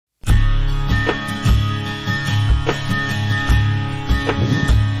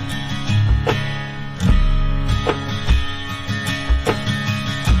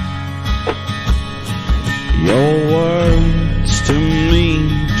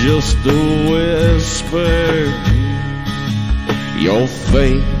just a whisper. Your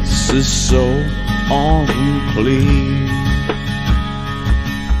face is so unclear.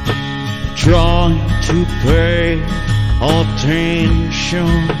 Trying to pay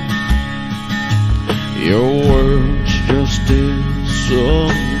attention, your words just disappear.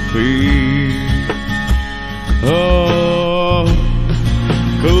 Oh,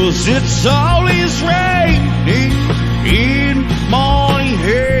 'cause it's always raining in my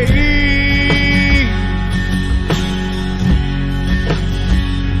head.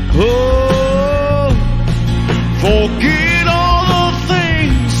 Oh, forget all the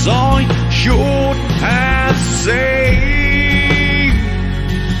things I should have said.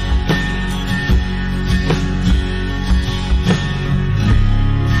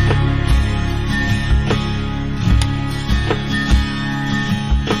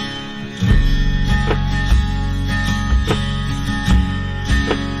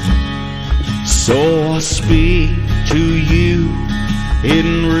 So I speak to you in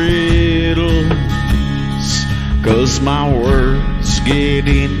riddles, 'cause my words get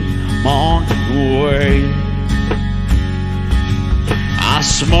in my way. I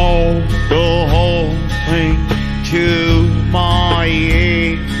smoke the whole thing to my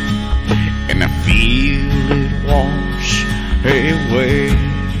head, and I feel it wash away.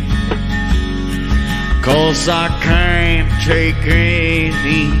 'Cause I can't take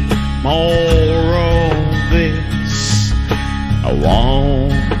any more of this. I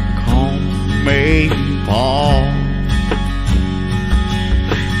won't come apart.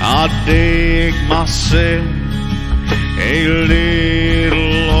 I dig myself a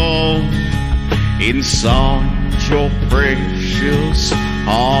little hole inside your precious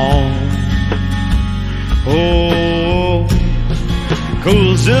heart. Oh,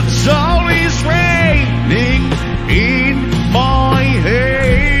 'cause it's always raining in my head.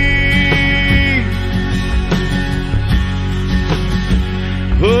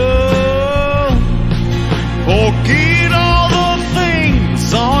 Oh, forget all the things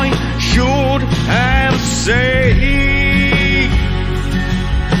I should have said.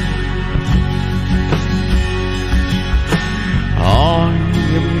 I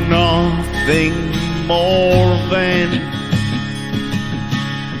am nothing more than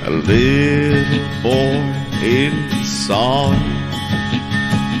a little boy inside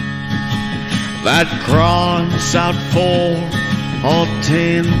that cries out for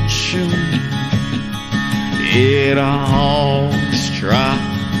attention. Yet I always try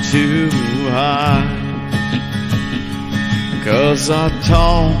to hide, 'cause I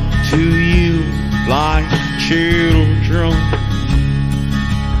talk to you like children,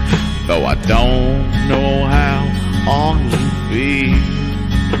 though I don't know how I feel.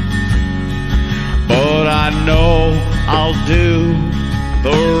 But I know I'll do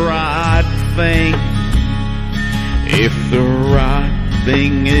the right thing if the right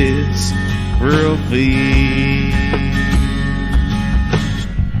thing is revealed.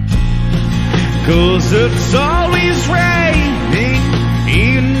 'Cause it's always raining